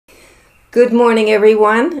Good morning,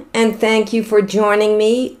 everyone, and thank you for joining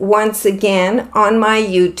me once again on my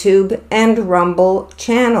YouTube and Rumble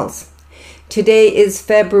channels. Today is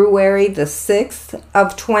February the 6th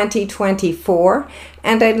of 2024,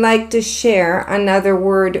 and I'd like to share another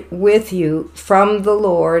word with you from the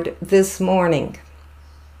Lord this morning.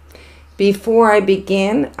 Before I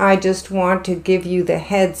begin, I just want to give you the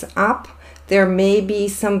heads up. There may be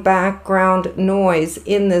some background noise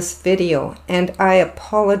in this video, and I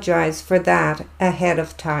apologize for that ahead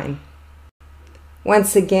of time.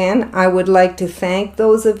 Once again, I would like to thank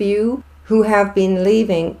those of you who have been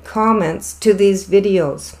leaving comments to these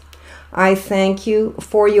videos. I thank you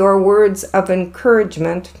for your words of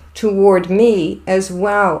encouragement toward me, as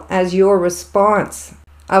well as your response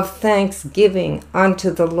of thanksgiving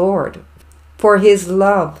unto the Lord for His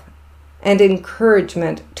love and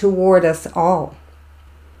encouragement toward us all.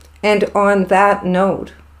 And on that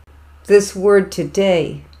note, this word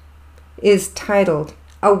today is titled,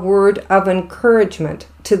 A Word of Encouragement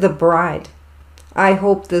to the Bride. I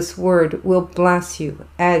hope this word will bless you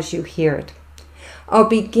as you hear it. I'll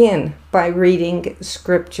begin by reading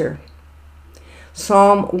scripture.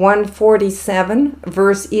 Psalm 147,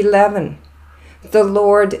 verse 11. The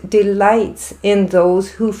Lord delights in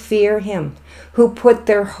those who fear Him, who put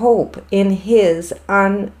their hope in His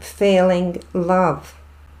unfailing love.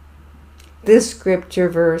 This scripture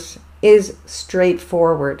verse is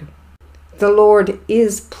straightforward. The Lord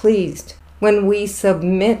is pleased when we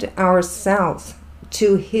submit ourselves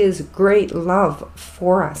to His great love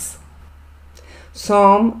for us.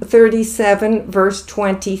 Psalm 37, verse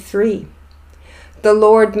 23. The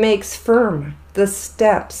Lord makes firm the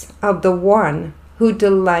steps of the one who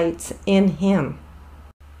delights in Him.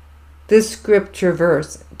 This scripture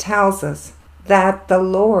verse tells us that the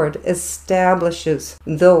Lord establishes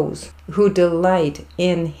those who delight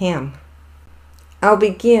in Him. I'll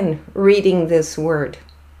begin reading this word.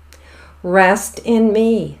 Rest in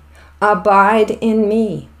me, abide in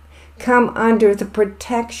me. Come under the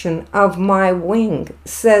protection of my wing,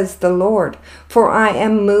 says the Lord, for I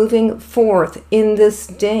am moving forth in this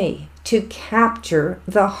day to capture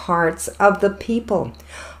the hearts of the people.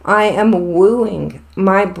 I am wooing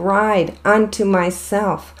my bride unto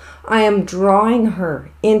myself. I am drawing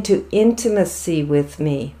her into intimacy with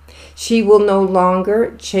me. She will no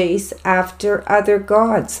longer chase after other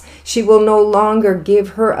gods. She will no longer give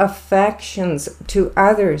her affections to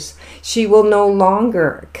others. She will no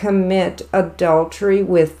longer commit adultery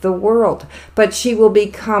with the world, but she will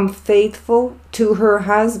become faithful to her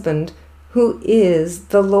husband, who is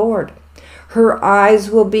the Lord. Her eyes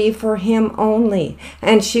will be for Him only,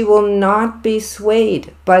 and she will not be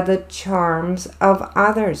swayed by the charms of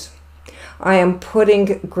others. I am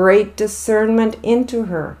putting great discernment into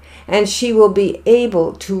her, and she will be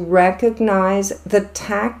able to recognize the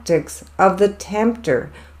tactics of the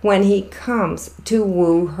tempter when he comes to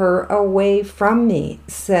woo her away from me,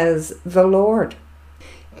 says the Lord.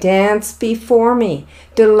 Dance before me,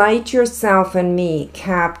 delight yourself in me,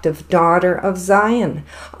 captive daughter of Zion.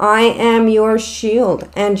 I am your shield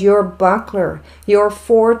and your buckler, your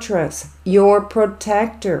fortress, your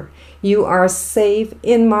protector. You are safe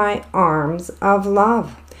in my arms of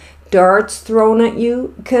love. Darts thrown at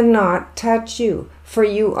you cannot touch you, for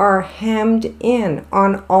you are hemmed in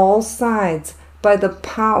on all sides by the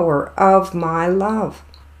power of my love.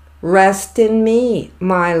 Rest in me,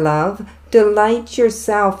 my love. Delight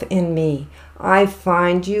yourself in me. I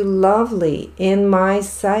find you lovely in my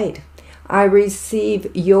sight. I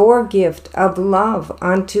receive your gift of love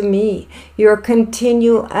unto me, your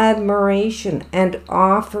continual admiration and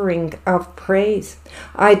offering of praise.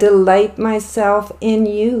 I delight myself in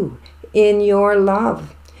you, in your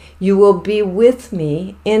love. You will be with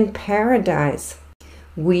me in paradise.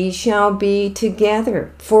 We shall be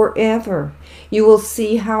together forever. You will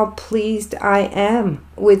see how pleased I am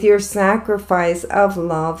with your sacrifice of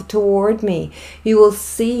love toward me. You will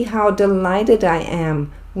see how delighted I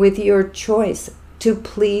am with your choice to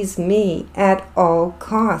please me at all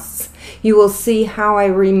costs. You will see how I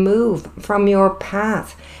remove from your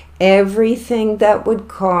path everything that would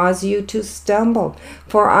cause you to stumble,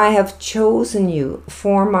 for I have chosen you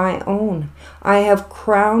for my own. I have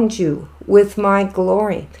crowned you with my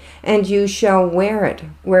glory, and you shall wear it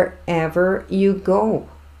wherever you go.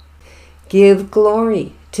 Give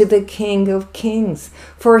glory to the King of Kings,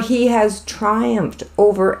 for He has triumphed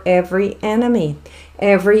over every enemy.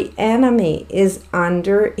 Every enemy is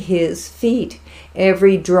under His feet.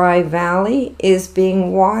 Every dry valley is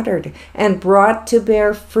being watered and brought to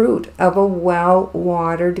bear fruit of a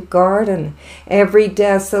well-watered garden. Every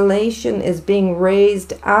desolation is being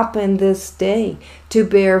raised up in this day to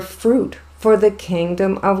bear fruit for the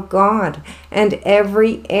kingdom of God, and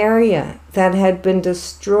every area that had been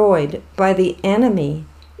destroyed by the enemy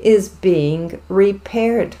is being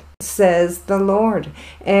repaired, says the Lord.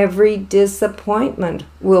 Every disappointment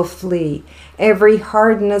will flee. Every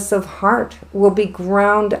hardness of heart will be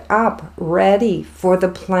ground up, ready for the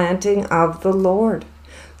planting of the Lord.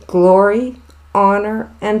 Glory,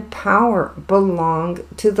 honor, and power belong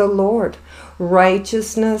to the Lord.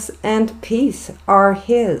 Righteousness and peace are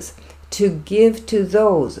His, to give to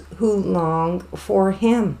those who long for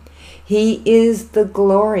Him. He is the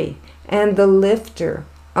glory and the lifter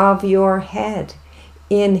of your head.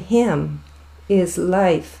 In Him is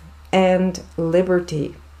life and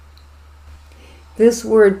liberty. This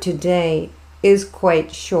word today is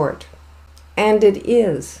quite short, and it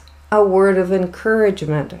is a word of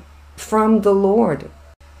encouragement from the Lord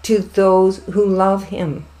to those who love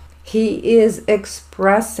Him. He is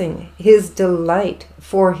expressing His delight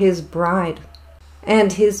for His bride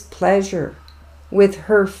and His pleasure with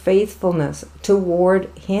her faithfulness toward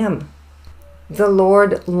Him. The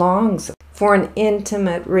Lord longs for an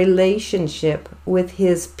intimate relationship with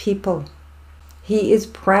His people. He is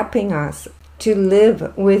prepping us to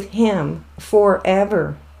live with Him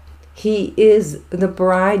forever. He is the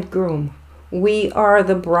bridegroom. We are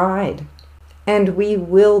the bride, and we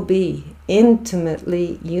will be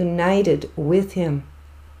intimately united with Him.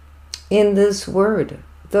 In this word,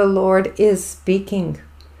 the Lord is speaking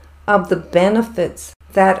of the benefits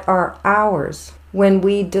that are ours when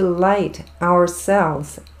we delight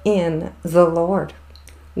ourselves in the Lord.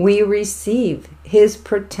 We receive His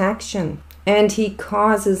protection, and He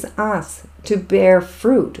causes us to bear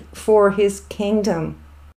fruit for His kingdom.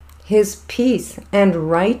 His peace and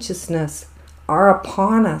righteousness are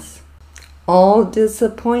upon us. All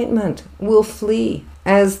disappointment will flee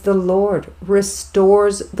as the Lord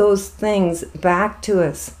restores those things back to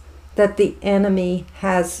us that the enemy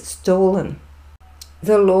has stolen.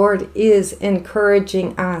 The Lord is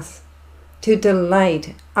encouraging us to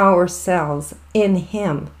delight ourselves in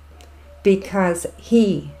Him because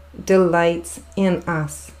He delights in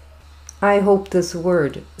us. I hope this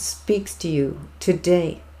word speaks to you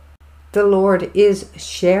today. The Lord is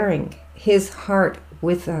sharing His heart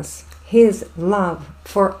with us. His love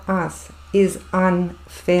for us is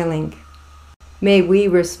unfailing. May we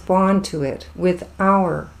respond to it with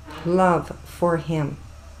our love for Him.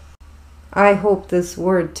 I hope this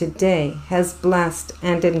word today has blessed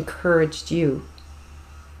and encouraged you.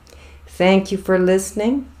 Thank you for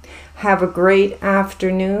listening. Have a great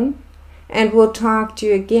afternoon, and we'll talk to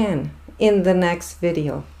you again in the next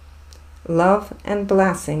video. Love and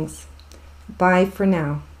blessings. Bye for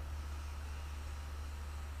now.